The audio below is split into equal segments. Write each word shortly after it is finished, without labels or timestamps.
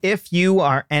If you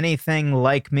are anything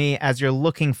like me, as you're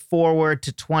looking forward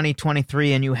to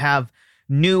 2023 and you have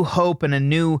new hope and a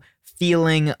new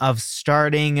feeling of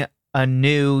starting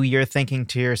anew, you're thinking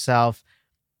to yourself,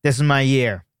 this is my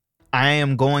year. I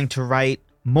am going to write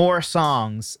more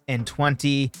songs in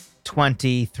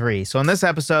 2023. So in this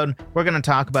episode, we're going to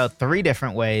talk about 3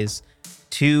 different ways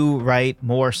to write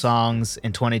more songs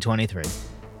in 2023.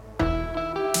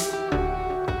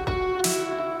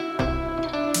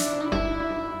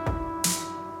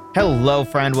 Hello,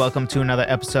 friend. Welcome to another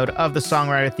episode of the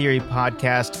Songwriter Theory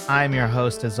podcast. I'm your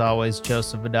host, as always,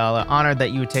 Joseph Vidala. Honored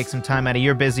that you would take some time out of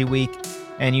your busy week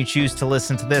and you choose to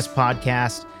listen to this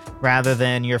podcast rather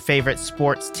than your favorite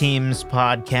sports team's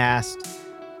podcast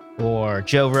or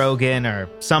Joe Rogan or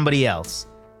somebody else.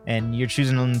 And you're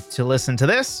choosing to listen to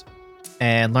this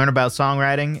and learn about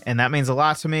songwriting. And that means a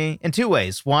lot to me in 2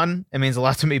 ways. One, it means a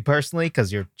lot to me personally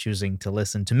because you're choosing to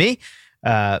listen to me,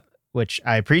 which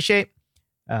I appreciate.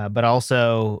 But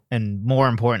also, and more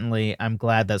importantly, I'm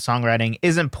glad that songwriting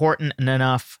is important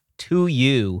enough to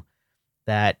you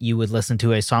that you would listen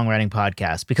to a songwriting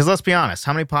podcast. Because let's be honest,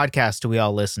 how many podcasts do we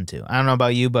all listen to? I don't know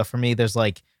about you, but for me, there's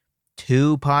like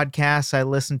 2 podcasts I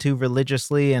listen to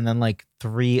religiously, and then like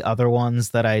 3 other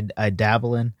ones that I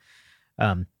dabble in.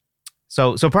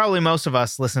 So probably most of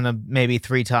us listen to maybe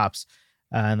 3 tops.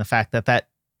 And the fact that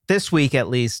this week at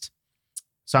least,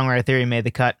 Songwriter Theory made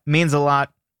the cut means a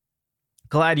lot.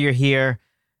 Glad you're here.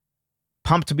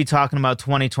 Pumped to be talking about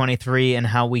 2023 and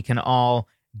how we can all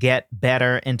get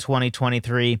better in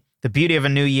 2023. The beauty of a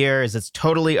new year is it's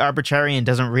totally arbitrary and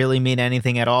doesn't really mean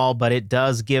anything at all, but it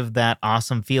does give that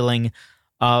awesome feeling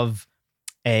of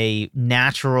a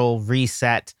natural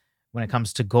reset when it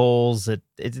comes to goals.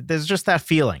 There's just that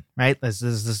feeling, right? There's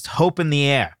this hope in the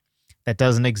air that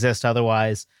doesn't exist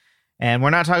otherwise. And we're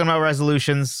not talking about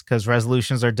resolutions because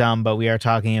resolutions are dumb, but we are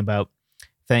talking about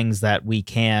things that we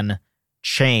can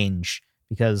change,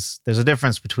 because there's a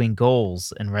difference between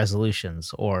goals and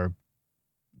resolutions, or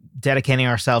dedicating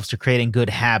ourselves to creating good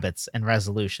habits and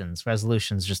resolutions.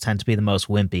 Resolutions just tend to be the most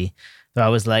wimpy. They're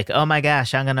always like, oh my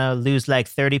gosh, I'm going to lose like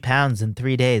 30 pounds in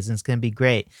 3 days and it's going to be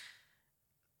great.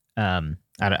 I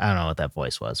don't know what that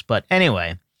voice was, but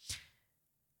anyway,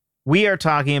 we are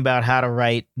talking about how to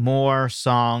write more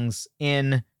songs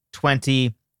in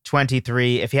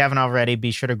 2023. If you haven't already,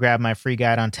 be sure to grab my free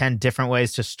guide on 10 different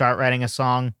ways to start writing a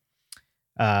song.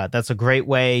 That's a great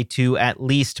way to at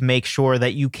least make sure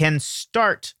that you can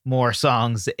start more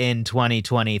songs in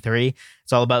 2023.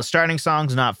 It's all about starting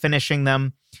songs, not finishing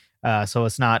them. So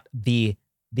it's not the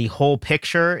whole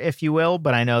picture, if you will,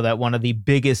 but I know that one of the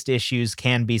biggest issues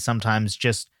can be sometimes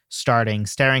just staring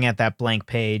at that blank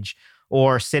page,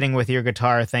 or sitting with your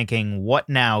guitar thinking, what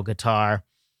now, guitar?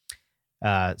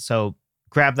 So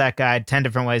grab that guide, 10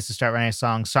 different ways to start writing a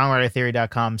song,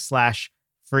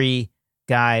 songwritertheory.com/free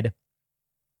guide.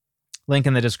 Link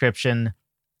in the description,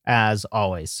 as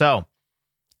always. So,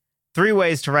 3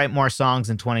 ways to write more songs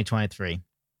in 2023.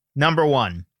 Number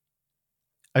 1,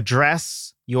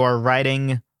 address your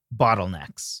writing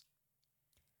bottlenecks.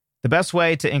 The best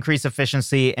way to increase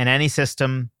efficiency in any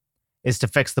system is to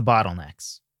fix the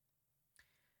bottlenecks.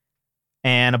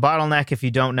 And a bottleneck, if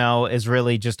you don't know, is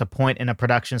really just a point in a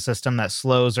production system that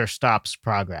slows or stops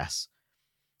progress.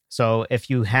 So if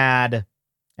you had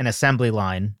an assembly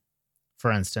line,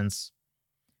 for instance,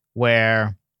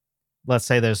 where, let's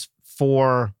say there's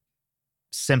 4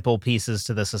 simple pieces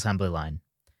to this assembly line,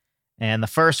 and the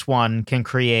first one can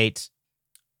create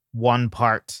 1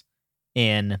 part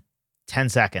in 10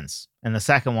 seconds, and the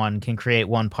second one can create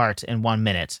 1 part in 1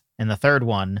 minute, and the third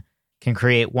one can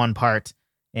create 1 part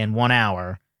in 1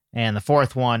 hour, and the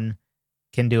fourth one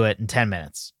can do it in 10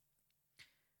 minutes.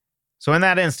 So in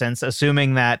that instance,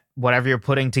 assuming that whatever you're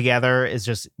putting together is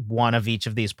just one of each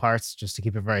of these parts, just to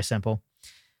keep it very simple,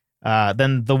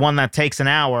 then the one that takes an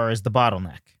hour is the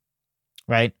bottleneck,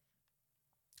 right?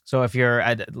 So if you're,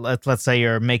 let's say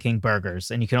you're making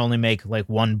burgers and you can only make like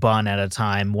 1 bun at a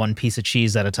time, 1 piece of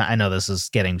cheese at a time. I know this is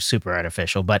getting super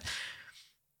artificial, but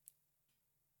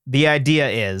the idea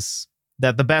is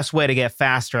that the best way to get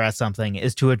faster at something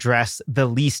is to address the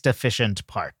least efficient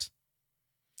part.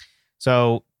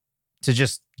 So to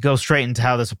just go straight into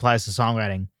how this applies to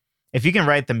songwriting, if you can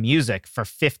write the music for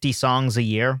 50 songs a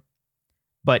year,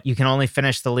 but you can only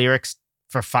finish the lyrics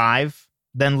for 5,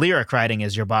 then lyric writing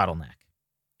is your bottleneck,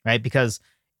 right? Because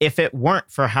if it weren't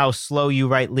for how slow you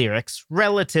write lyrics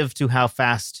relative to how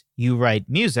fast you write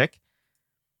music,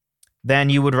 then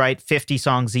you would write 50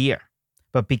 songs a year.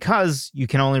 But because you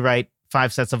can only write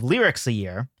 5 sets of lyrics a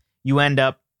year, you end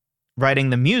up writing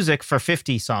the music for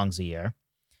 50 songs a year,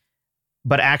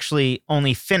 but actually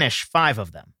only finish 5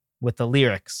 of them. with the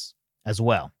lyrics as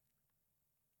well.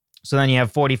 So then you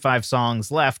have 45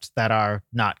 songs left that are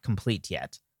not complete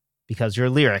yet because your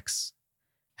lyrics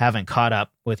haven't caught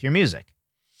up with your music.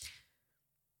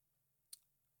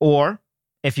 Or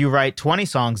if you write 20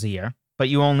 songs a year, but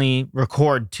you only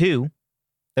record 2,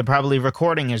 then probably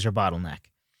recording is your bottleneck.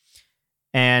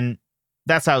 And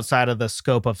that's outside of the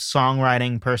scope of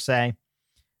songwriting per se,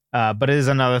 but it is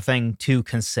another thing to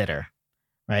consider,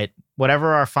 right?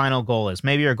 Whatever our final goal is,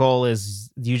 maybe your goal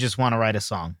is you just want to write a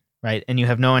song, right? And you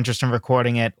have no interest in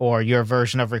recording it, or your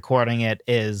version of recording it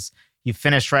is you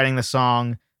finished writing the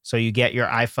song, so you get your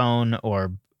iPhone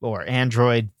or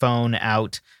Android phone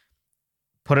out,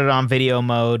 put it on video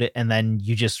mode, and then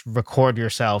you just record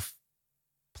yourself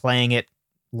playing it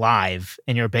live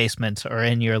in your basement or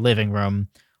in your living room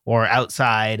or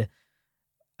outside.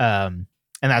 And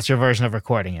that's your version of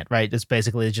recording it, right? It's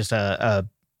basically just a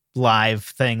live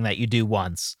thing that you do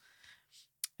once,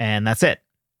 and that's it.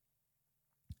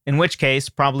 In which case,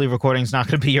 probably recording is not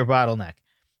going to be your bottleneck.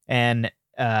 And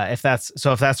if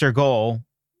that's your goal,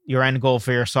 your end goal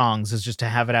for your songs is just to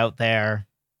have it out there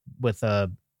with a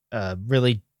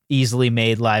really easily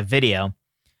made live video,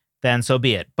 then so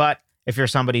be it. But if you're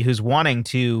somebody who's wanting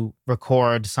to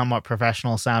record somewhat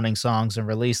professional sounding songs and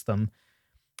release them,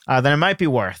 then it might be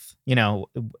worth,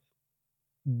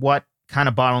 what kind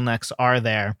of bottlenecks are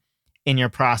there in your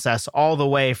process all the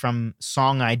way from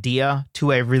song idea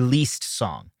to a released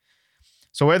song.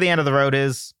 So where the end of the road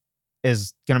is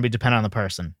going to be dependent on the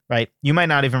person, right? You might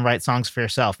not even write songs for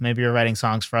yourself. Maybe you're writing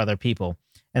songs for other people.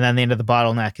 And then the end of the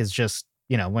bottleneck is just,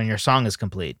 when your song is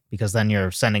complete, because then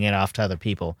you're sending it off to other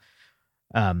people.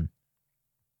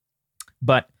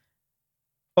 But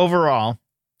overall,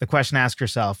 the question to ask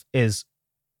yourself is,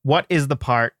 what is the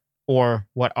part, or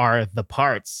what are the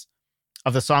parts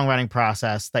of the songwriting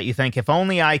process that you think, if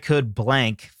only I could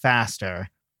blank faster,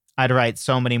 I'd write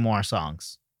so many more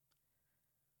songs?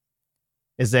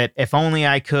 Is it, if only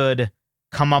I could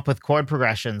come up with chord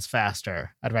progressions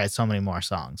faster, I'd write so many more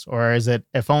songs? Or is it,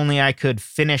 if only I could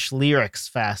finish lyrics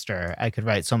faster, I could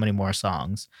write so many more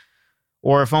songs?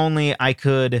 Or if only I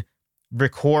could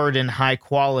record in high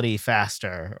quality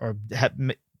faster, or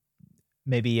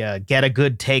maybe get a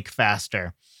good take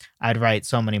faster, I'd write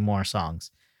so many more songs.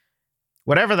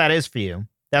 Whatever that is for you,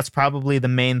 that's probably the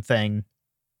main thing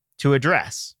to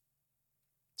address.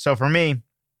 So for me,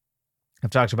 I've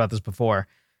talked about this before,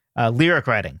 lyric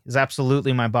writing is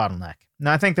absolutely my bottleneck.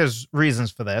 Now, I think there's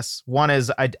reasons for this. One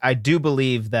is I do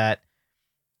believe that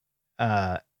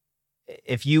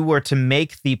if you were to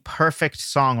make the perfect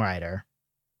songwriter,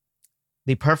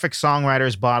 the perfect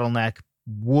songwriter's bottleneck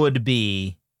would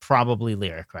be probably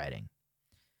lyric writing.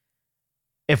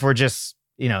 If we're just,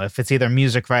 if it's either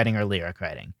music writing or lyric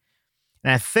writing.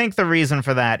 And I think the reason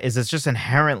for that is it's just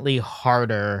inherently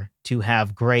harder to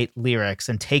have great lyrics,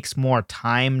 and takes more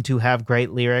time to have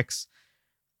great lyrics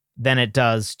than it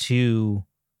does to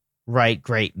write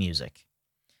great music.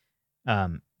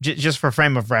 Just for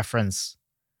frame of reference,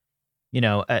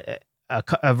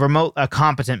 a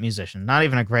competent musician, not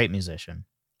even a great musician,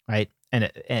 right? An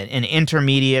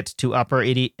intermediate to upper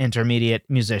intermediate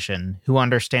musician who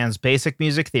understands basic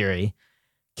music theory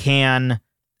can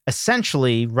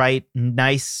essentially write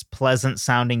nice, pleasant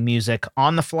sounding music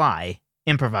on the fly,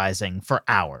 improvising for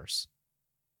hours,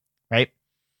 right?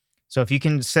 So if you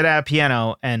can sit at a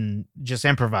piano and just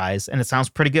improvise and it sounds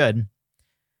pretty good,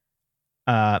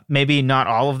 maybe not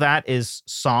all of that is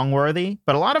song worthy,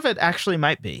 but a lot of it actually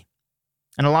might be.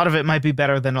 And a lot of it might be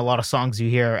better than a lot of songs you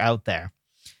hear out there.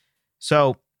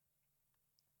 So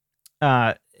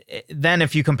then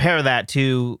if you compare that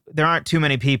to, there aren't too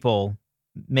many people,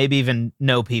 maybe even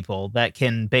no people, that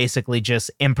can basically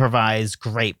just improvise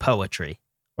great poetry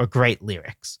or great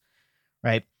lyrics,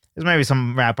 right? There's maybe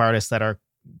some rap artists that are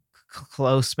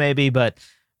close maybe, but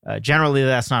generally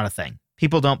that's not a thing.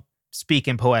 People don't speak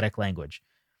in poetic language.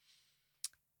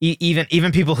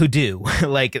 Even people who do,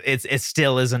 like it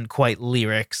still isn't quite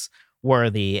lyrics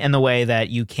worthy in the way that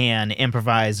you can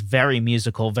improvise very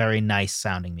musical, very nice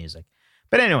sounding music.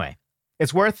 But anyway,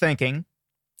 it's worth thinking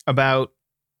about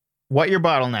what your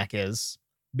bottleneck is,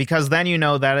 because then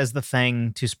that is the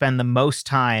thing to spend the most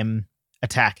time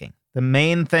attacking. The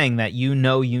main thing that you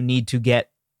need to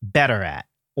get better at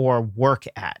or work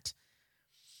at.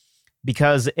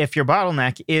 Because if your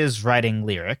bottleneck is writing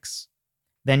lyrics,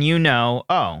 then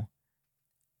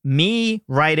me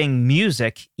writing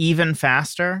music even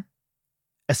faster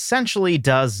essentially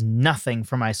does nothing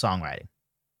for my songwriting.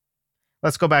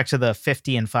 Let's go back to the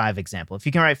 50 and 5 example. If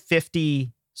you can write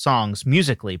 50 songs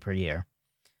musically per year,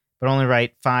 but only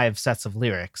write 5 sets of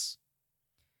lyrics,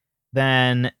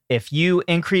 then if you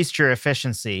increased your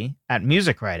efficiency at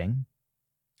music writing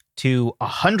to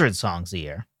 100 songs a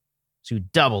year, so you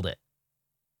doubled it,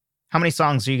 how many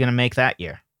songs are you going to make that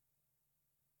year?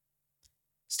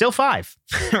 Still 5,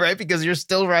 right? Because you're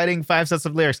still writing 5 sets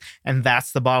of lyrics, and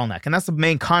that's the bottleneck. And that's the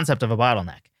main concept of a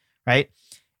bottleneck, right?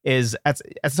 Is at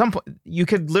some point, you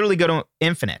could literally go to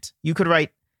infinite. You could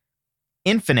write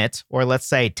infinite, or let's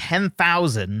say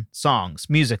 10,000 songs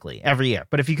musically every year.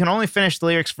 But if you can only finish the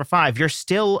lyrics for 5, you're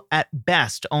still at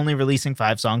best only releasing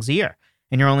 5 songs a year,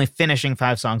 and you're only finishing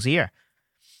 5 songs a year.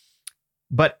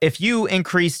 But if you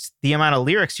increased the amount of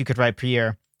lyrics you could write per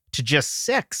year to just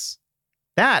 6,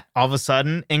 that all of a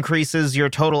sudden increases your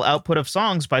total output of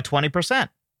songs by 20%,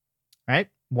 right?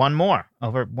 One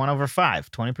over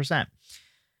 5, 20%.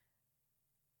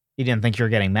 You didn't think you were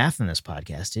getting math in this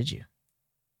podcast, did you?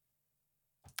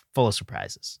 Full of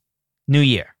surprises. New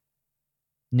year,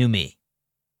 new me,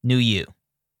 new you.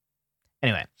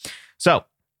 Anyway, so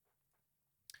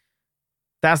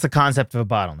that's the concept of a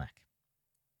bottleneck.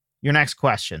 Your next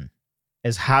question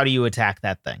is, how do you attack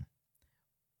that thing?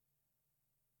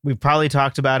 We've probably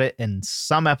talked about it in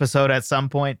some episode at some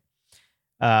point,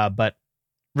 but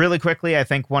really quickly, I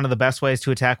think one of the best ways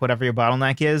to attack whatever your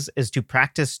bottleneck is to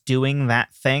practice doing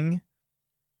that thing,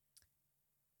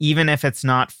 even if it's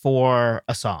not for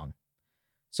a song.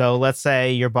 So let's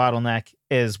say your bottleneck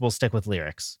is, we'll stick with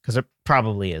lyrics, because it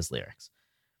probably is lyrics.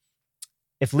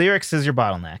 If lyrics is your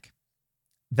bottleneck,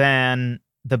 then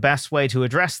the best way to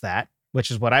address that, which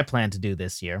is what I plan to do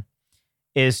this year,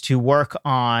 is to work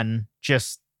on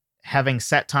just having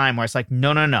set time where it's like,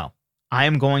 no. I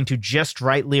am going to just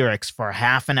write lyrics for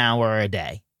half an hour a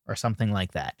day or something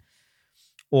like that.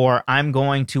 Or I'm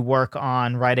going to work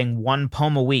on writing 1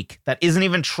 poem a week that isn't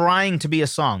even trying to be a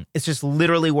song. It's just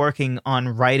literally working on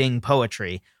writing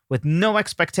poetry with no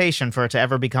expectation for it to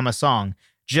ever become a song,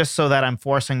 just so that I'm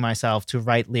forcing myself to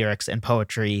write lyrics and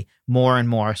poetry more and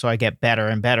more so I get better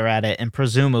and better at it, and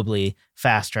presumably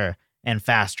faster and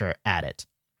faster at it.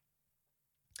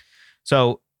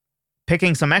 So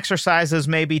picking some exercises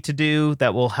maybe to do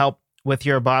that will help with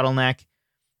your bottleneck,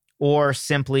 or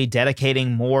simply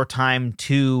dedicating more time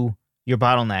to your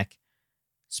bottleneck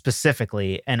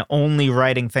specifically and only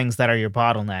writing things that are your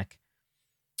bottleneck.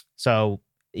 So,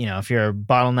 if your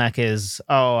bottleneck is,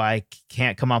 I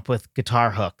can't come up with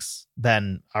guitar hooks,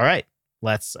 then all right,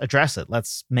 let's address it.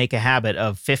 Let's make a habit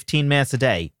of 15 minutes a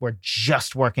day. We're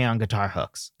just working on guitar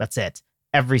hooks. That's it.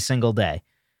 Every single day.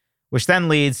 Which then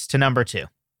leads to number 2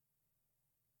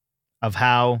 of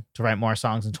how to write more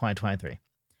songs in 2023.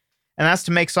 And that's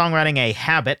to make songwriting a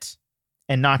habit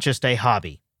and not just a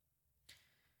hobby.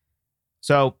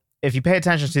 So if you pay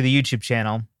attention to the YouTube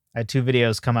channel, I had 2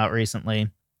 videos come out recently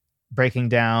breaking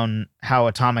down how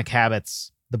Atomic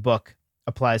Habits, the book,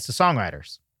 applies to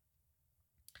songwriters.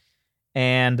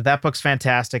 And that book's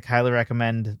fantastic. Highly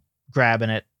recommend grabbing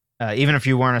it. Even if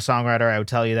you weren't a songwriter, I would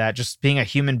tell you that. Just being a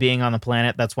human being on the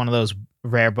planet, that's one of those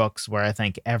rare books where I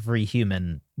think every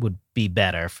human would be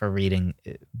better for reading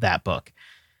that book.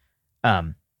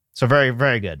 So very,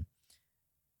 very good.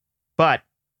 But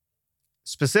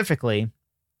specifically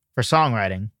for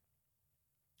songwriting,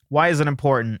 why is it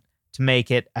important to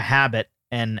make it a habit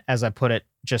and, as I put it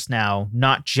just now,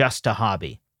 not just a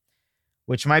hobby?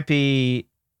 Which might be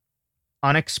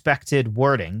unexpected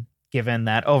wording, given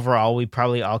that overall we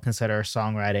probably all consider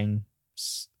songwriting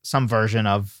some version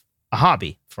of a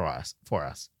hobby for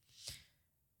us.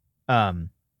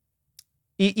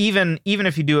 Even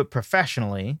if you do it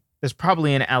professionally, there's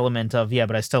probably an element of,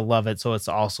 but I still love it, so it's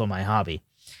also my hobby.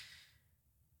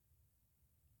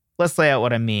 Let's lay out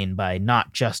what I mean by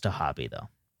not just a hobby, though.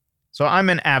 So I'm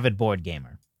an avid board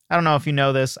gamer. I don't know if you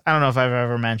know this. I don't know if I've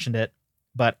ever mentioned it,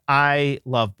 but I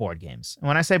love board games. And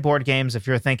when I say board games, if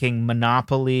you're thinking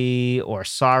Monopoly or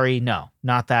Sorry, no,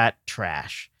 not that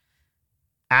trash.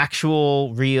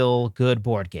 Actual, real, good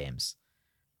board games.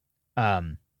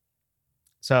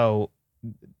 So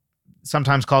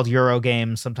sometimes called Euro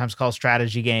games, sometimes called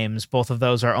strategy games. Both of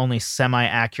those are only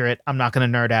semi-accurate. I'm not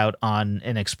going to nerd out on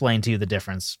and explain to you the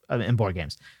difference in board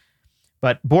games.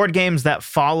 But board games that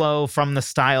follow from the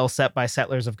style set by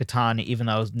Settlers of Catan, even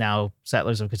though now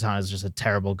Settlers of Catan is just a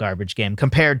terrible garbage game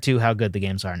compared to how good the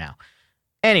games are now.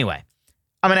 Anyway,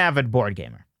 I'm an avid board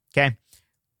gamer, okay?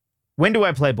 When do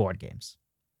I play board games?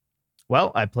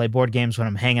 Well, I play board games when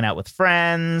I'm hanging out with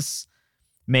friends.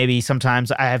 Maybe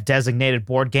sometimes I have designated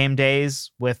board game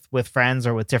days with friends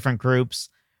or with different groups.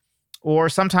 Or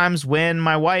sometimes when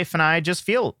my wife and I just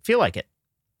feel like it,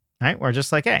 right? We're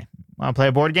just like, hey, want to play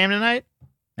a board game tonight?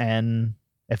 And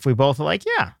if we both are like,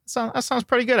 yeah, that sounds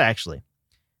pretty good, actually.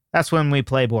 That's when we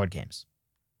play board games.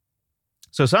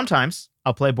 So sometimes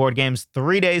I'll play board games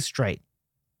 3 days straight.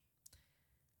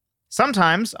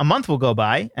 Sometimes a month will go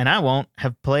by and I won't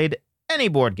have played any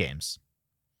board games.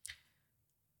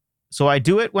 So I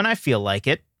do it when I feel like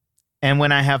it and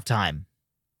when I have time.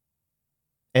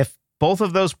 If both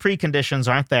of those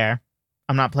preconditions aren't there,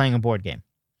 I'm not playing a board game.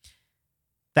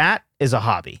 That is a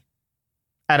hobby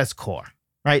at its core,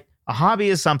 right? A hobby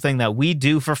is something that we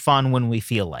do for fun when we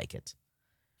feel like it.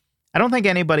 I don't think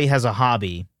anybody has a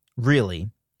hobby, really.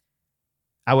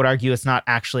 I would argue it's not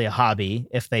actually a hobby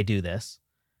if they do this.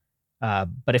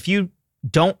 But if you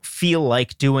don't feel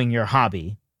like doing your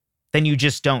hobby, then you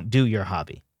just don't do your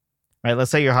hobby, right?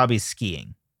 Let's say your hobby is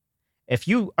skiing. If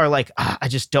you are like, I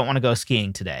just don't want to go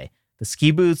skiing today. The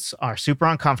ski boots are super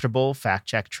uncomfortable. Fact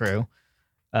check, true.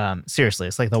 Seriously,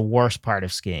 it's like the worst part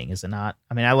of skiing, is it not?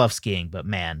 I mean, I love skiing, but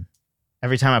man,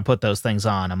 every time I put those things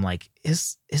on, I'm like,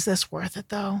 is this worth it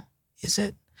though? Is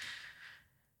it?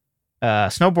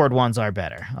 Snowboard ones are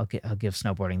better. I'll give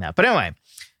snowboarding that. But anyway,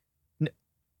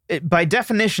 by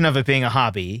definition of it being a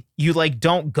hobby, you like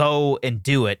don't go and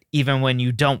do it even when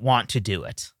you don't want to do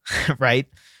it, right?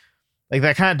 Like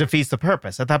that kind of defeats the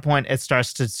purpose. At that point, it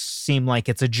starts to seem like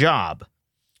it's a job,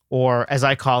 or as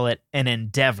I call it, an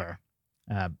endeavor.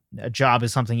 A job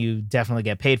is something you definitely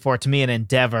get paid for. To me, an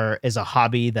endeavor is a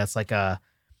hobby that's like a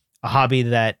hobby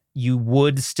that you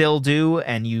would still do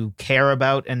and you care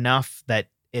about enough that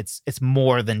it's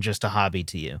more than just a hobby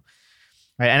to you.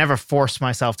 Right? I never force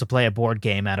myself to play a board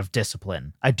game out of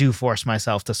discipline. I do force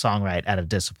myself to songwrite out of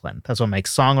discipline. That's what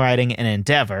makes songwriting an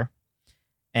endeavor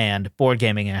and board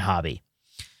gaming a hobby.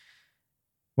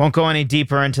 Won't go any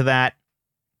deeper into that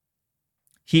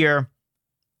here,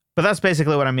 but that's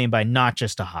basically what I mean by not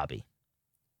just a hobby,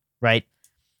 right?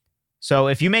 So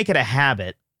if you make it a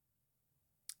habit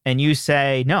and you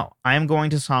say, no, I'm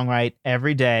going to songwrite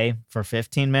every day for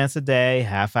 15 minutes a day,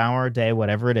 half hour a day,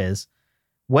 whatever it is,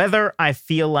 whether I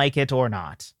feel like it or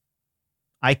not,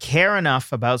 I care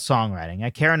enough about songwriting, I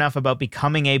care enough about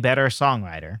becoming a better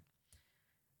songwriter,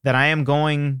 that I am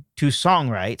going to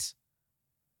songwrite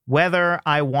whether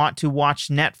I want to watch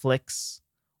Netflix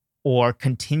or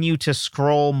continue to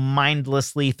scroll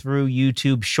mindlessly through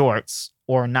YouTube shorts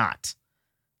or not.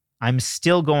 I'm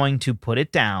still going to put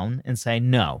it down and say,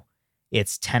 no,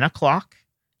 it's 10 o'clock.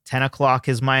 10 o'clock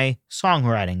is my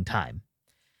songwriting time.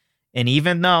 And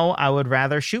even though I would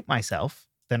rather shoot myself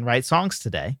than write songs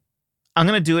today, I'm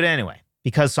going to do it anyway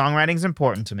because songwriting is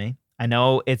important to me. I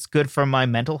know it's good for my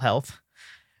mental health.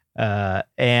 Or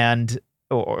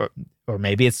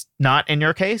maybe it's not in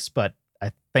your case, but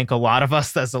I think a lot of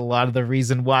us, that's a lot of the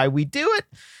reason why we do it.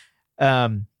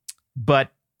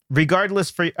 But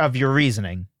regardless of your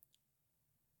reasoning,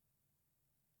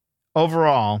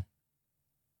 overall,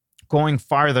 going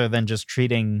farther than just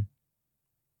treating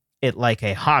it like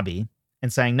a hobby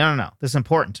and saying, no, this is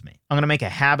important to me. I'm going to make a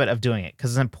habit of doing it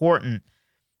because it's important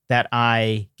that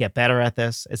I get better at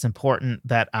this. It's important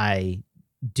that I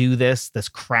do this. This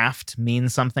craft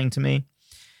means something to me.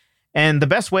 And the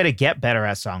best way to get better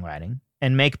at songwriting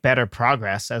and make better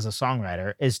progress as a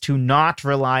songwriter is to not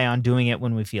rely on doing it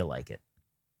when we feel like it.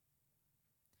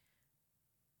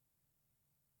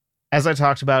 As I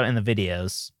talked about in the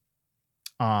videos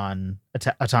on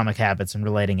Atomic Habits and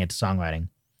relating it to songwriting,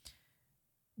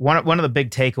 one of the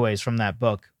big takeaways from that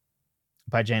book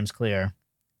by James Clear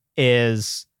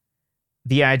is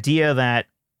the idea that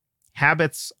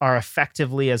habits are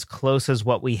effectively as close as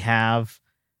what we have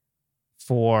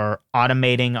for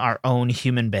automating our own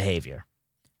human behavior,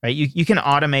 right? You can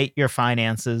automate your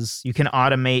finances. You can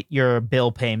automate your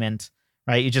bill payment,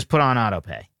 right? You just put on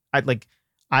autopay.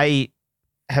 I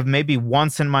have maybe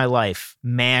once in my life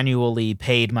manually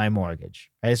paid my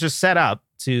mortgage, right? It's just set up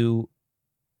to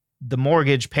the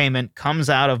mortgage payment comes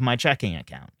out of my checking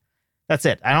account. That's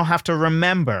it. I don't have to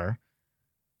remember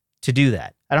to do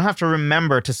that. I don't have to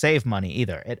remember to save money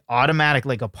either. It automatically,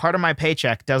 like a part of my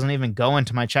paycheck doesn't even go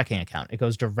into my checking account. It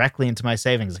goes directly into my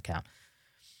savings account.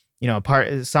 You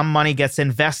know, some money gets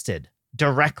invested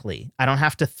directly. I don't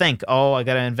have to think, oh, I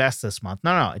got to invest this month.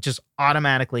 No, it just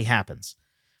automatically happens.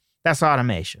 That's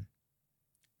automation,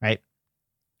 right?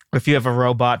 If you have a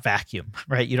robot vacuum,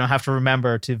 right? You don't have to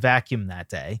remember to vacuum that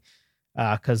day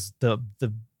because the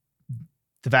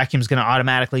vacuum is going to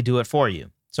automatically do it for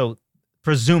you. So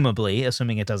presumably,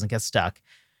 assuming it doesn't get stuck,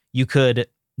 you could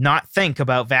not think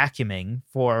about vacuuming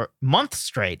for months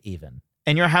straight even,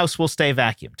 and your house will stay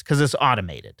vacuumed because it's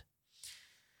automated.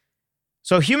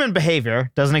 So human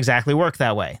behavior doesn't exactly work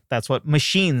that way. That's what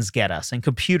machines get us and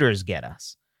computers get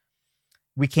us.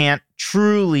 We can't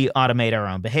truly automate our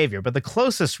own behavior, but the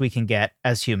closest we can get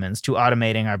as humans to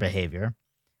automating our behavior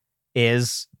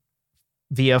is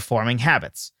via forming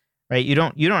habits, right? You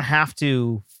don't have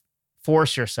to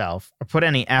force yourself or put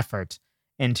any effort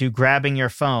into grabbing your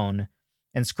phone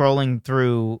and scrolling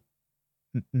through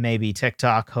maybe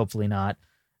TikTok, hopefully not,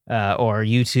 or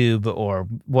YouTube or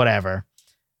whatever.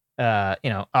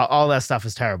 All that stuff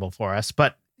is terrible for us.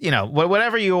 But,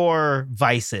 whatever your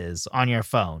vice is on your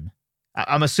phone,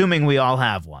 I'm assuming we all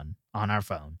have one on our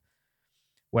phone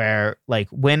where, like,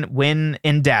 when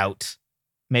in doubt,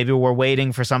 maybe we're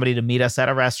waiting for somebody to meet us at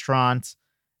a restaurant.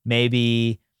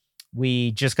 Maybe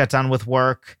we just got done with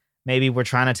work. Maybe we're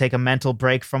trying to take a mental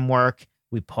break from work.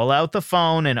 We pull out the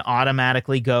phone and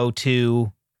automatically go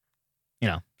to,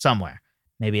 somewhere.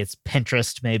 Maybe it's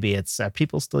Pinterest. Maybe it's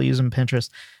people still using Pinterest.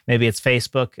 Maybe it's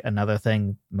Facebook, another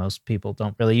thing most people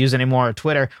don't really use anymore, or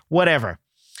Twitter, whatever.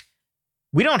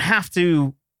 We don't have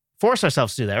to force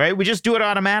ourselves to do that, right? We just do it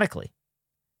automatically.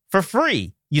 For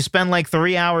free, you spend like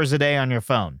 3 hours a day on your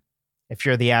phone. If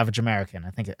you're the average American,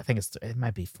 I think it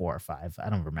might be 4 or 5. I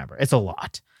don't remember. It's a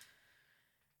lot.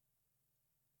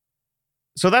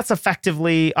 So that's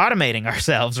effectively automating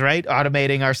ourselves, right?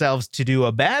 Automating ourselves to do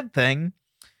a bad thing.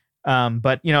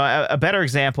 But a better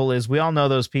example is we all know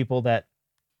those people that,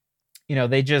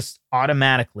 they just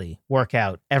automatically work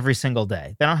out every single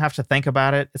day. They don't have to think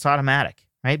about it. It's automatic,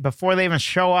 right? Before they even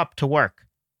show up to work,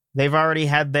 they've already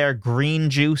had their green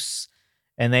juice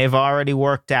and they've already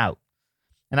worked out.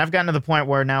 And I've gotten to the point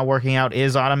where now working out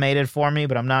is automated for me,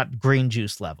 but I'm not green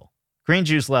juice level. Green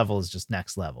juice level is just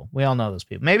next level. We all know those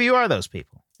people. Maybe you are those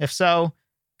people. If so,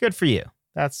 good for you.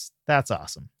 That's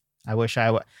awesome. I wish I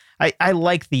would. I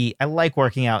like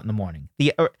working out in the morning.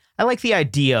 I like the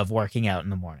idea of working out in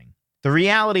the morning. The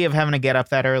reality of having to get up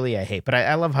that early, I hate, but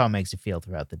I love how it makes you feel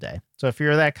throughout the day. So if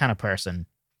you're that kind of person,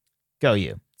 go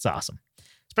you. It's awesome.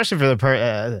 Especially if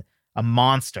you're a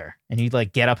monster and you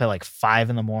like get up at like 5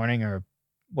 a.m. or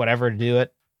whatever to do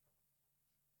it.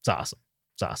 It's awesome.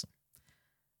 It's awesome.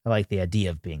 I like the idea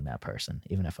of being that person,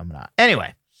 even if I'm not.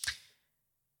 Anyway,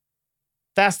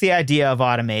 that's the idea of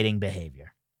automating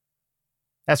behavior.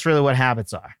 That's really what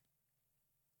habits are.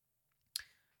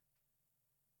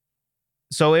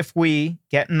 So if we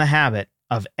get in the habit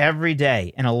of every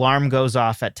day an alarm goes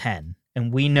off at 10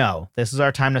 and we know this is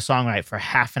our time to songwrite for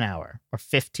half an hour or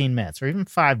 15 minutes or even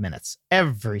 5 minutes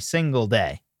every single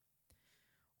day,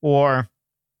 or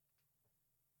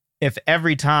if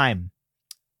every time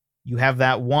you have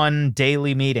that one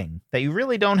daily meeting that you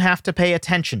really don't have to pay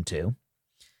attention to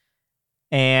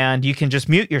and you can just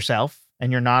mute yourself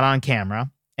and you're not on camera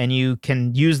and you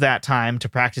can use that time to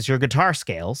practice your guitar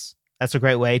scales, that's a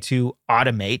great way to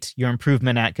automate your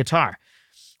improvement at guitar.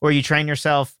 Or you train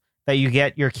yourself that you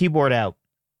get your keyboard out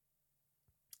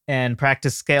and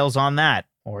practice scales on that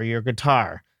or your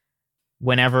guitar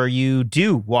whenever you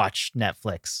do watch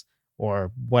Netflix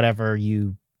or whatever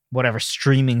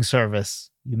streaming service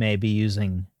you may be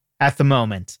using at the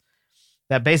moment.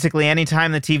 That basically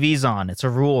anytime the TV's on, it's a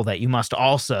rule that you must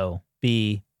also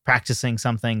be practicing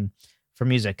something for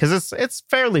music, because it's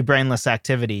fairly brainless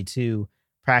activity to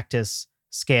practice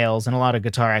scales and a lot of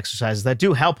guitar exercises that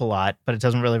do help a lot, but it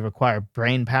doesn't really require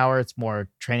brain power. It's more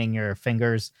training your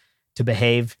fingers to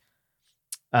behave.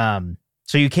 So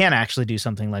you can actually do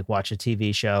something like watch a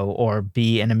TV show or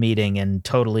be in a meeting and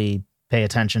totally pay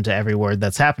attention to every word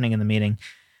that's happening in the meeting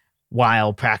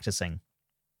while practicing.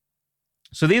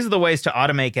 So these are the ways to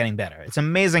automate getting better. It's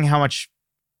amazing how much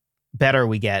better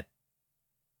we get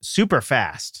super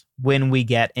fast when we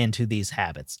get into these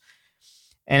habits.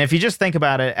 And if you just think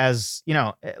about it as,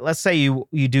 let's say you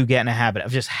do get in a habit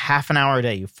of just half an hour a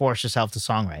day, you force yourself to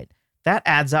songwrite. That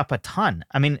adds up a ton.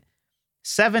 I mean,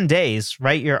 7 days,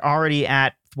 right? You're already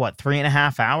at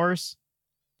 3.5 hours?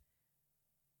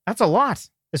 That's a lot,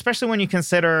 especially when you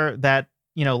consider that,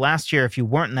 last year, if you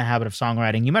weren't in the habit of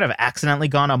songwriting, you might have accidentally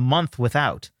gone a month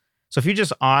without. So if you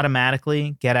just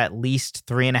automatically get at least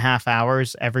 3.5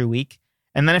 hours every week,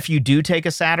 and then if you do take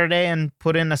a Saturday and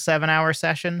put in a 7-hour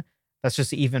session, that's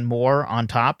just even more on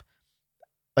top.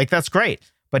 Like, that's great.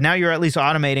 But now you're at least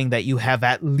automating that you have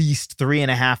at least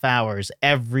 3.5 hours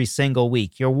every single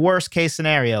week. Your worst case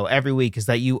scenario every week is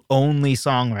that you only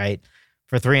songwrite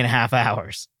for 3.5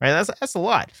 hours, right? That's a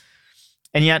lot.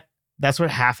 And yet that's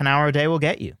what half an hour a day will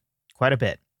get you, quite a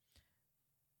bit.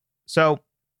 So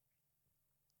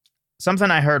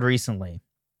something I heard recently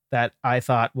that I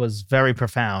thought was very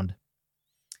profound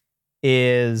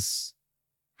is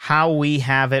how we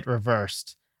have it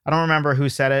reversed. I don't remember who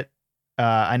said it.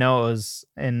 I know it was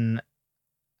in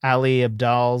Ali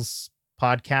Abdaal's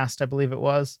podcast, I believe it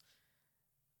was.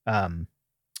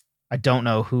 I don't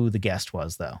know who the guest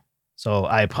was, though, so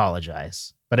I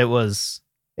apologize. But it was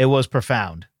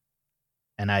profound,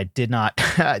 And I did not,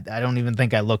 I don't even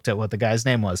think I looked at what the guy's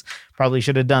name was. Probably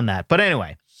should have done that. But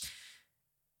anyway,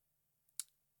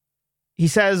 he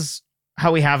says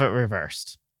how we have it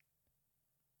reversed.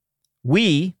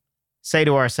 We say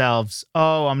to ourselves,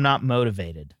 oh, I'm not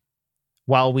motivated,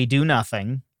 while we do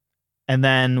nothing and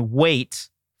then wait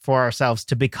for ourselves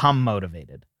to become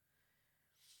motivated.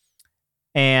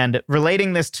 And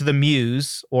relating this to the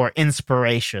muse or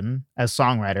inspiration as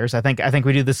songwriters, I think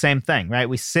we do the same thing, right?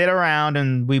 We sit around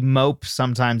and we mope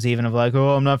sometimes even of like,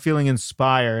 oh, I'm not feeling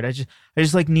inspired. I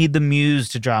just like need the muse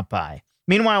to drop by.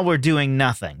 Meanwhile, we're doing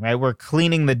nothing, right? We're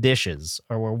cleaning the dishes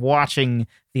or we're watching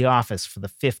The Office for the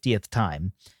 50th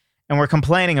time. And we're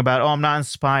complaining about, oh, I'm not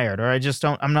inspired or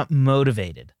I'm not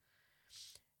motivated.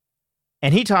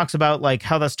 And he talks about like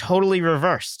how that's totally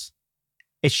reversed.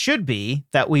 It should be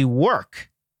that we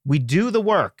do the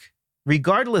work,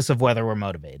 regardless of whether we're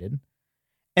motivated.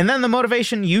 And then the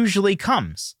motivation usually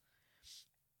comes.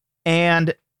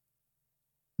 And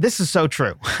this is so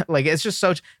true. Like, it's just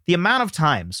the amount of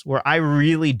times where I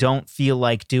really don't feel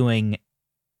like doing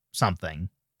something,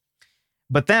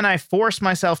 but then I force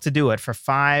myself to do it for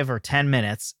 5 or 10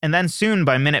 minutes. And then soon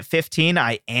by minute 15,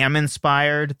 I am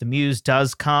inspired. The muse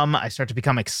does come. I start to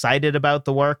become excited about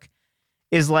the work.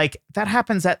 Is like, that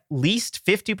happens at least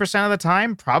 50% of the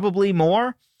time, probably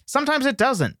more. Sometimes it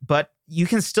doesn't, but you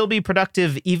can still be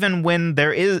productive even when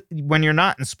you're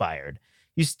not inspired.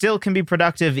 You still can be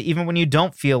productive even when you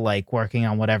don't feel like working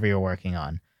on whatever you're working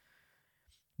on.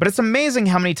 But it's amazing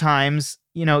how many times,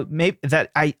 maybe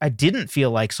that I didn't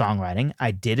feel like songwriting.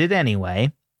 I did it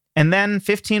anyway. And then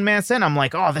 15 minutes in, I'm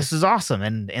like, oh, this is awesome.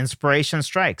 And inspiration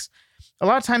strikes. A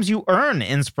lot of times you earn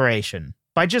inspiration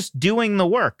by just doing the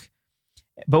work.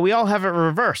 But we all have it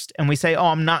reversed. And we say, oh,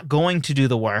 I'm not going to do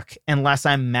the work unless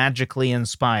I'm magically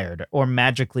inspired or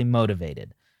magically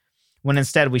motivated. When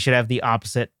instead we should have the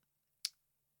opposite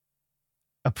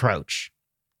approach,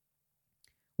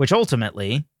 which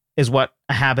ultimately is what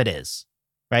a habit is,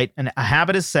 right? And a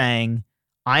habit is saying,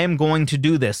 I am going to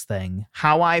do this thing.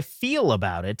 How I feel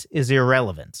about it is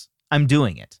irrelevant. I'm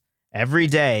doing it every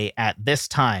day at this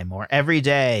time, or every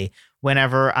day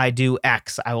whenever I do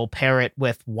X, I will pair it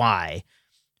with Y.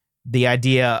 The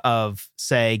idea of,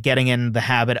 say, getting in the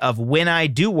habit of when I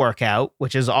do work out,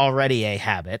 which is already a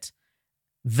habit,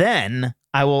 then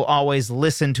I will always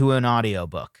listen to an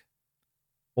audiobook.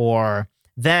 Or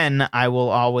then I will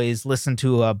always listen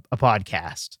to a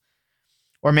podcast.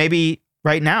 Or maybe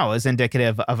right now is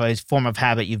indicative of a form of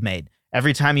habit you've made.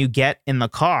 Every time you get in the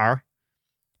car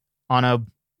on a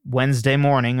Wednesday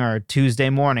morning or Tuesday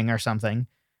morning or something,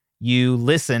 you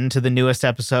listen to the newest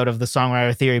episode of the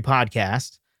Songwriter Theory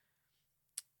podcast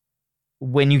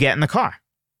when you get in the car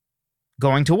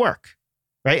going to work,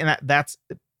 right? And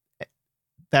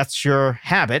that's your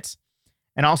habit.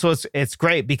 And also it's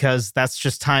great because that's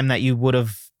just time that you would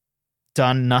have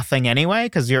done nothing anyway,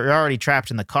 because you're already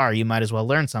trapped in the car. You might as well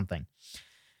learn something.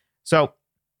 So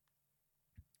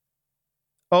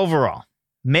overall,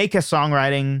 make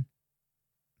songwriting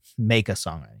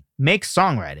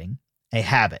a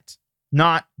habit,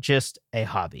 not just a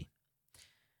hobby.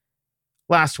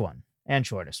 Last one and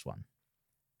shortest one.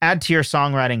 Add to your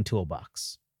songwriting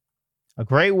toolbox. A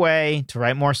great way to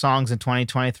write more songs in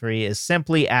 2023 is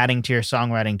simply adding to your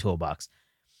songwriting toolbox.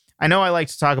 I know I like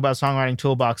to talk about songwriting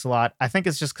toolbox a lot. I think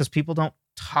it's just because people don't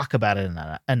talk about it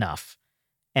enough.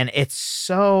 And it's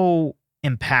so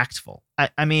impactful.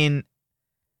 I mean,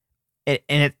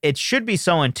 it should be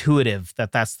so intuitive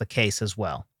that that's the case as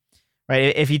well,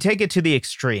 right? If you take it to the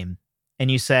extreme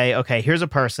and you say, okay, here's a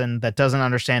person that doesn't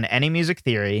understand any music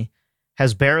theory,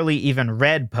 has barely even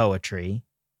read poetry,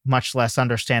 much less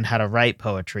understand how to write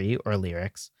poetry or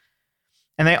lyrics,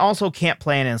 and they also can't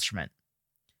play an instrument.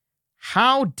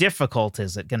 How difficult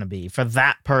is it going to be for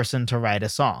that person to write a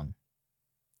song?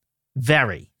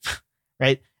 Very,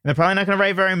 right? And they're probably not going to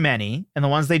write very many, and the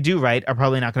ones they do write are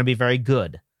probably not going to be very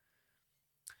good.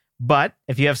 But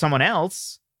if you have someone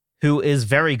else who is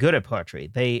very good at poetry,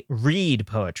 they read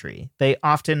poetry, they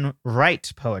often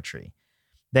write poetry,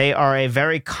 they are a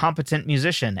very competent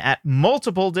musician at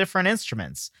multiple different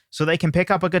instruments, so they can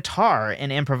pick up a guitar and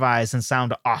improvise and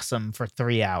sound awesome for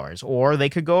 3 hours. Or they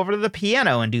could go over to the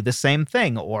piano and do the same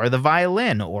thing, or the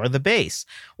violin, or the bass,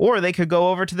 or they could go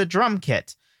over to the drum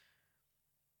kit.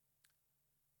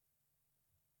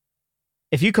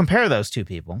 If you compare those two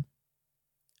people,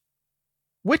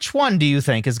 which one do you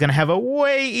think is going to have a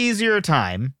way easier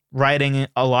time writing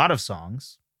a lot of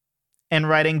songs and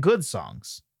writing good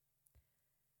songs?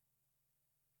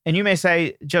 And you may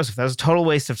say, Joseph, that was a total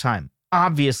waste of time.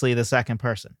 Obviously, the second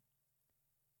person.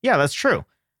 Yeah, that's true.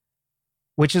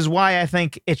 Which is why I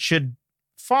think it should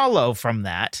follow from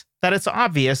that it's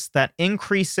obvious that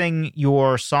increasing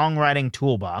your songwriting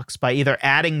toolbox by either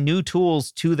adding new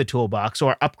tools to the toolbox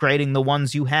or upgrading the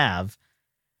ones you have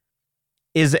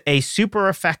is a super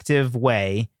effective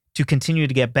way to continue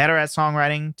to get better at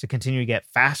songwriting, to continue to get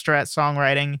faster at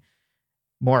songwriting,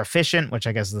 more efficient, which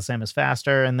I guess is the same as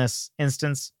faster in this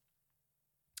instance.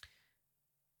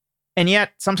 And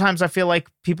yet, sometimes I feel like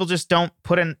people just don't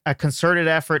put in a concerted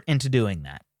effort into doing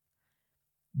that.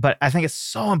 But I think it's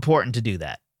so important to do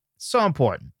that. So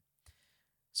important.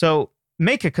 So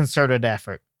make a concerted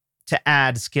effort to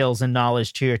add skills and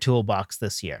knowledge to your toolbox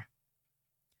this year.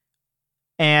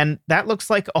 And that looks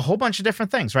like a whole bunch of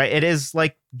different things, right? It is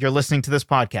like you're listening to this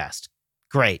podcast.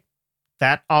 Great.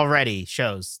 That already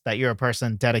shows that you're a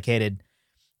person dedicated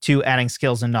to adding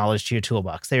skills and knowledge to your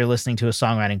toolbox. That you're listening to a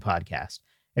songwriting podcast.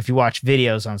 If you watch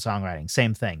videos on songwriting,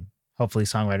 same thing. Hopefully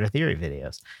songwriter theory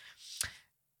videos.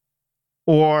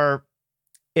 Or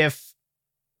if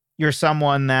you're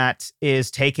someone that is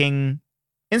taking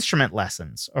instrument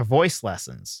lessons or voice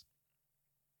lessons,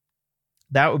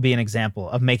 that would be an example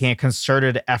of making a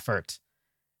concerted effort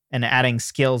and adding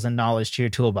skills and knowledge to your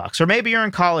toolbox. Or maybe you're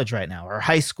in college right now or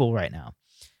high school right now.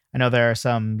 I know there are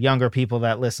some younger people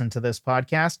that listen to this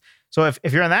podcast. So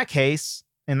if you're in that case,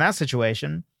 in that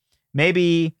situation,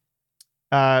 maybe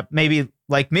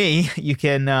like me, you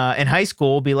can, in high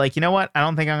school, be like, you know what? I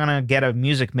don't think I'm going to get a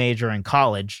music major in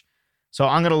college. So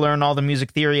I'm going to learn all the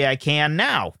music theory I can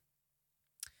now.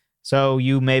 So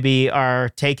you maybe are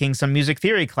taking some music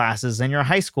theory classes in your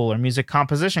high school or music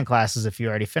composition classes if you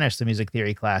already finished the music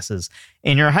theory classes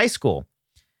in your high school.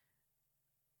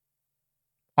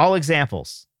 All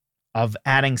examples of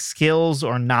adding skills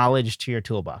or knowledge to your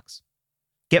toolbox.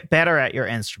 Get better at your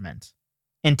instrument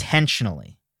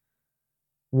intentionally.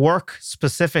 Work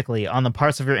specifically on the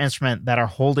parts of your instrument that are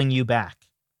holding you back.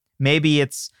 Maybe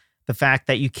it's the fact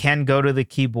that you can go to the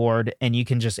keyboard and you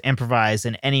can just improvise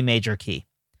in any major key.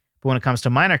 But when it comes to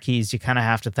minor keys, you kind of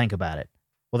have to think about it.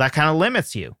 Well, that kind of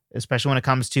limits you, especially when it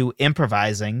comes to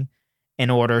improvising in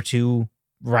order to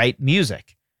write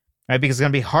music, right? Because it's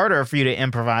going to be harder for you to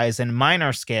improvise in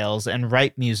minor scales and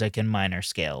write music in minor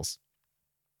scales.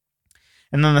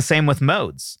 And then the same with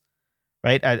modes,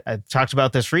 right? I talked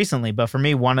about this recently, but for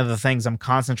me, one of the things I'm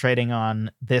concentrating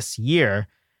on this year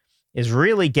is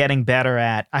really getting better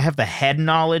at, I have the head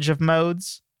knowledge of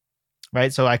modes,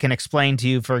 right? So I can explain to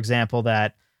you, for example,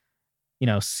 that, you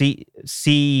know,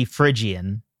 C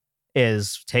Phrygian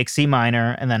is take C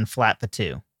minor and then flat the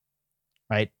 2,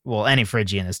 right? Well, any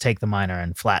Phrygian is take the minor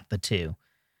and flat the 2.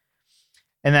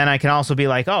 And then I can also be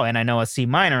like, oh, and I know what C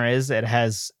minor is. It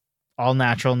has all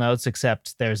natural notes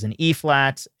except there's an E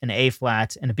flat, an A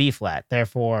flat, and a B flat.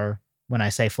 Therefore, when I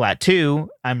say flat 2,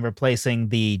 I'm replacing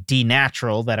the D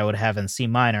natural that I would have in C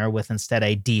minor with instead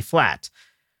a D flat.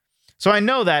 So I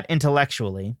know that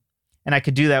intellectually, and I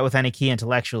could do that with any key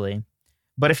intellectually.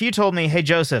 But if you told me, hey,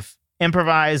 Joseph,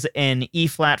 improvise in E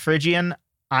flat Phrygian,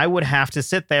 I would have to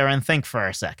sit there and think for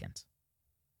a second.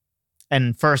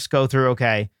 And first go through,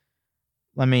 okay,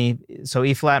 so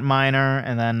E flat minor,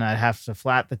 and then I'd have to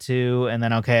flat the 2, and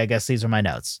then, okay, I guess these are my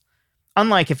notes.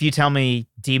 Unlike if you tell me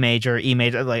D major, E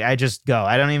major, like I just go.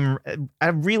 I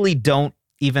really don't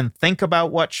even think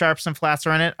about what sharps and flats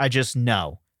are in it. I just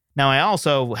know. Now, I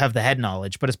also have the head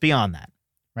knowledge, but it's beyond that,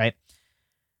 right?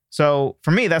 So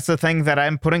for me, that's the thing that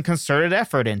I'm putting concerted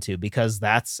effort into because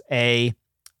that's a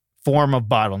form of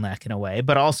bottleneck in a way,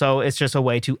 but also it's just a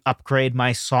way to upgrade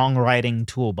my songwriting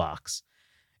toolbox.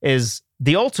 Is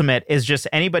the ultimate is just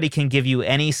anybody can give you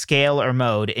any scale or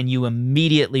mode and you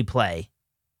immediately play.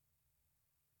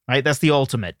 Right? That's the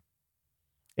ultimate.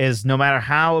 Is no matter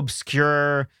how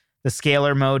obscure the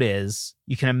scalar mode is,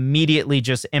 you can immediately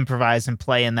just improvise and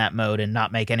play in that mode and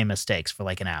not make any mistakes for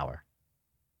like an hour.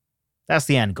 That's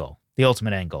the end goal, the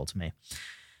ultimate end goal to me.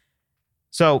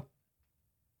 So,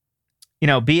 you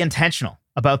know, be intentional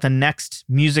about the next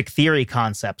music theory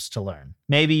concepts to learn.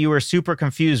 Maybe you were super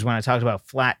confused when I talked about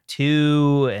flat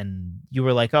 2 and you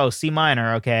were like, oh, C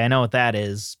minor, okay, I know what that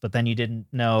is, but then you didn't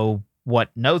know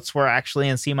what notes were actually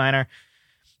in C minor.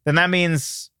 Then that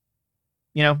means,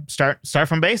 you know, start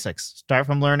from basics. Start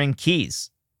from learning keys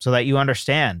so that you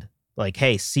understand, like,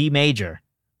 hey, C major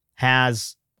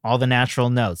has all the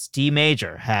natural notes. D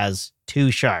major has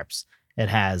 2 sharps. It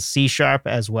has C sharp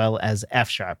as well as F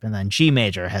sharp. And then G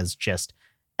major has just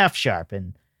F sharp.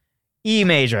 And E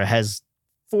major has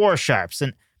 4 sharps.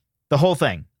 And the whole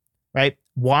thing, right?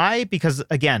 Why? Because,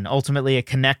 again, ultimately it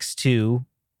connects to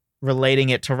relating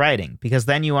it to writing. Because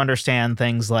then you understand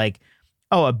things like,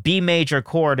 oh, a B major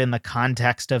chord in the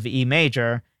context of E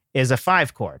major is a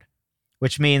 5 chord.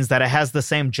 which means that it has the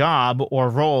same job or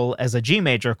role as a G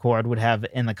major chord would have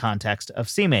in the context of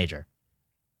C major.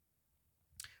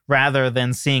 Rather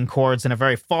than seeing chords in a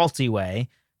very faulty way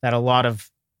that a lot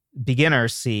of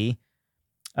beginners see,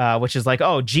 which is like,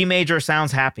 oh, G major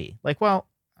sounds happy. Like, well,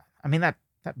 I mean, that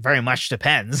very much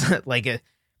depends.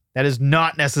 That is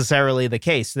not necessarily the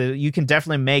case. You can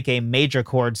definitely make a major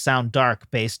chord sound dark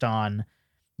based on,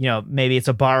 maybe it's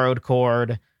a borrowed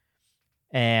chord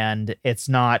and it's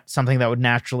not something that would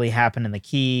naturally happen in the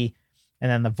key.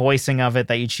 And then the voicing of it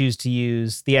that you choose to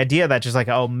use. The idea that just like,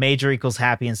 oh, major equals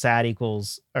happy and sad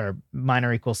equals, or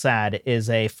minor equals sad is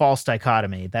a false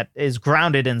dichotomy that is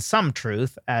grounded in some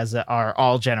truth, as are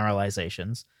all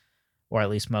generalizations, or at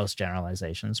least most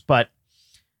generalizations. But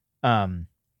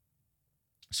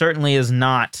certainly is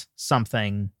not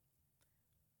something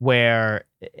where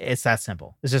it's that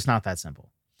simple. It's just not that simple.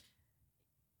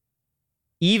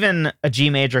 Even a G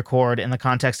major chord in the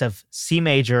context of C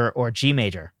major or G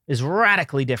major is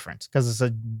radically different because it's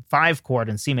a 5 chord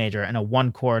in C major and a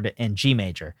 1 chord in G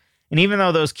major. And even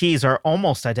though those keys are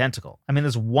almost identical, I mean,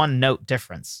 there's one note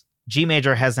difference. G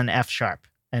major has an F sharp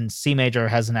and C major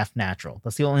has an F natural.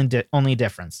 That's the only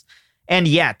difference. And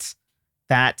yet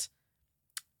that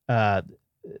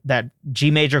G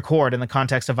major chord in the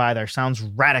context of either sounds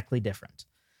radically different.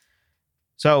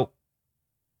 So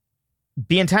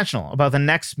be intentional about the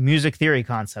next music theory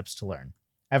concepts to learn.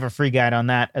 I have a free guide on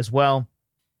that as well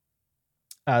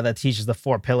that teaches the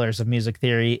 4 pillars of music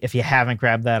theory. If you haven't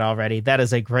grabbed that already, that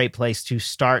is a great place to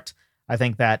start. I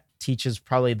think that teaches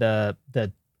probably the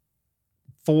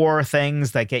 4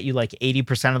 things that get you like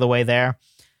 80% of the way there.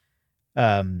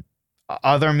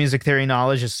 Other music theory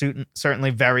knowledge is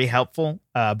certainly very helpful,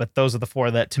 but those are the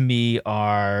 4 that to me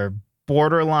are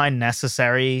borderline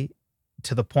necessary,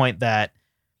 to the point that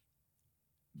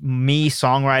me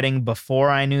songwriting before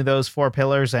I knew those 4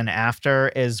 pillars and after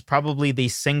is probably the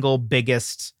single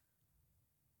biggest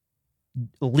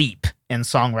leap in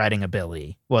songwriting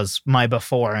ability, was my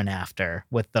before and after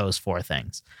with those 4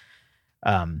 things.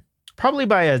 Probably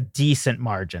by a decent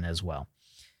margin as well.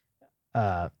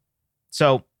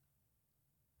 So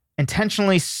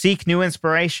intentionally seek new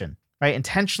inspiration, right?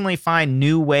 Intentionally find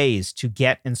new ways to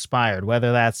get inspired,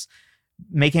 whether that's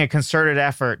making a concerted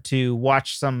effort to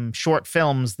watch some short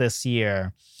films this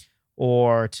year,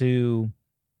 or to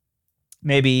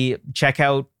maybe check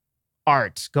out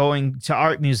art, going to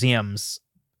art museums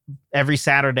every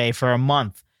Saturday for a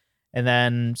month, and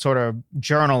then sort of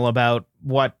journal about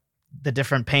what the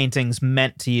different paintings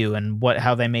meant to you and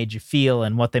how they made you feel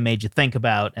and what they made you think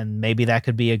about. And maybe that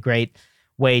could be a great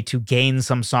way to gain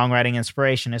some songwriting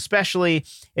inspiration, especially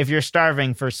if you're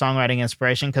starving for songwriting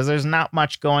inspiration because there's not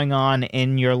much going on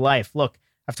in your life. Look,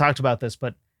 I've talked about this,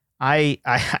 but I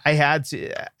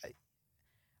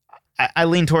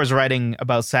lean towards writing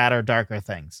about sadder, darker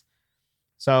things.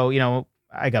 So,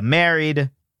 I got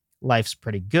married. Life's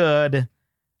pretty good.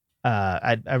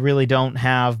 I really don't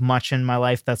have much in my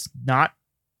life that's not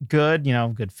good.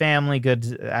 Good family,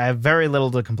 good. I have very little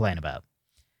to complain about.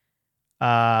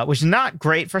 Which is not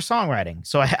great for songwriting.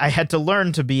 So I had to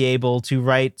learn to be able to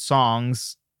write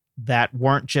songs that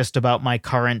weren't just about my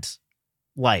current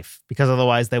life, because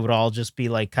otherwise they would all just be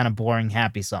like kind of boring,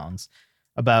 happy songs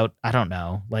about, I don't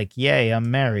know, like, yay, I'm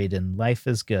married and life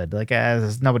is good. Like,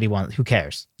 who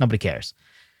cares? Nobody cares.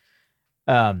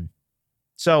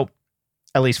 So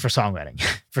at least for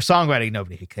songwriting,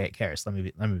 nobody cares. Let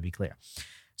me be clear.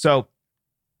 So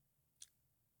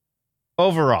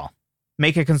overall,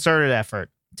 make a concerted effort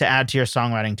to add to your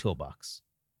songwriting toolbox.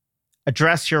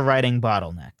 Address your writing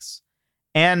bottlenecks.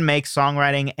 And make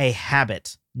songwriting a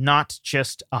habit, not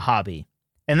just a hobby.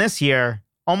 And this year,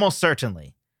 almost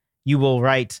certainly, you will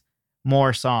write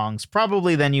more songs,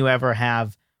 probably than you ever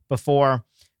have before.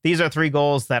 These are 3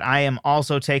 goals that I am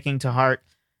also taking to heart.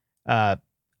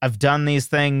 I've done these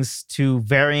things to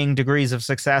varying degrees of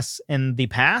success in the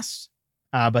past.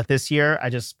 But this year, I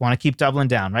just want to keep doubling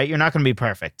down, right? You're not going to be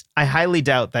perfect. I highly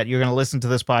doubt that you're going to listen to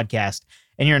this podcast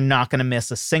and you're not going to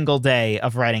miss a single day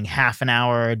of writing half an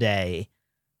hour a day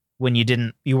when you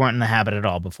weren't in the habit at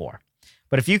all before.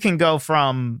 But if you can go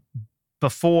from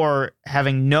before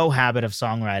having no habit of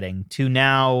songwriting to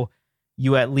now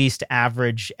you at least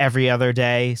average every other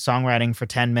day songwriting for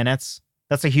 10 minutes,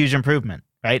 that's a huge improvement,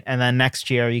 right? And then next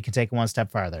year, you can take it one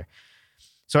step farther.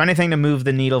 So anything to move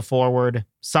the needle forward,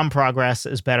 some progress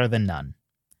is better than none.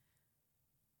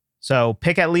 So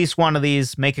pick at least one of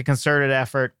these, make a concerted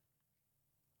effort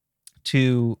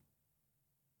to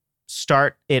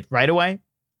start it right away.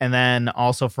 And then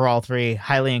also for all 3,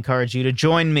 highly encourage you to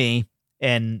join me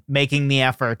in making the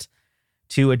effort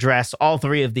to address all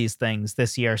 3 of these things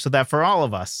this year, so that for all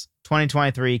of us,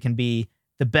 2023 can be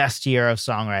the best year of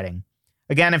songwriting.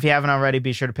 Again, if you haven't already,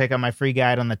 be sure to pick up my free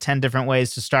guide on the 10 different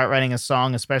ways to start writing a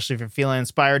song, especially if you're feeling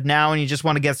inspired now and you just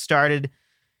want to get started.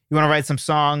 You want to write some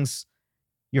songs.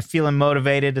 You're feeling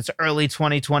motivated. It's early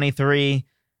 2023.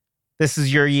 This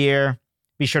is your year.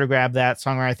 Be sure to grab that,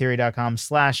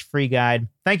 songwritertheory.com/free guide.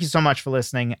 Thank you so much for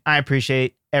listening. I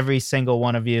appreciate every single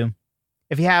one of you.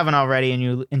 If you haven't already and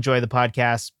you enjoy the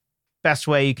podcast, best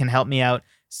way you can help me out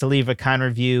is to leave a kind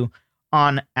review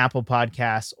on Apple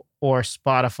Podcasts or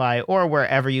Spotify or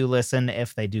wherever you listen,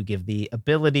 if they do give the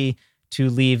ability to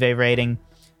leave a rating.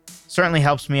 Certainly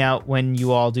helps me out when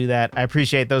you all do that. I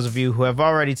appreciate those of you who have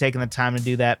already taken the time to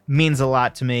do that. Means a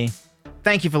lot to me.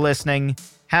 Thank you for listening.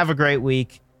 Have a great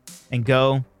week and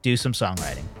go do some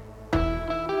songwriting.